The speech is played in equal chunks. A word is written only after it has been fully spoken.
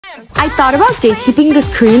I thought about gatekeeping this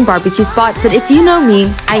Korean barbecue spot, but if you know me,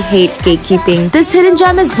 I hate gatekeeping. This hidden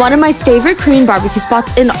gem is one of my favorite Korean barbecue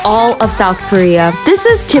spots in all of South Korea. This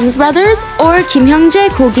is Kim's Brothers, or Kim Hyungjae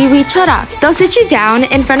Gogi wi Chorak. They'll sit you down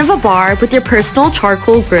in front of a bar with your personal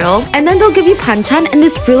charcoal grill, and then they'll give you banchan and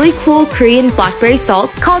this really cool Korean blackberry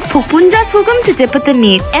salt called 복분자 소금 to dip with the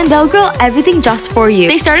meat, and they'll grill everything just for you.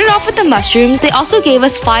 They started off with the mushrooms. They also gave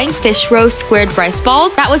us flying fish roast squared rice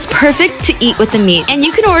balls that was perfect to eat with the meat. And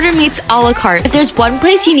you can order meats a la carte. If there's one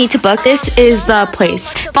place you need to book, this is the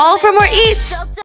place. Follow for more eats!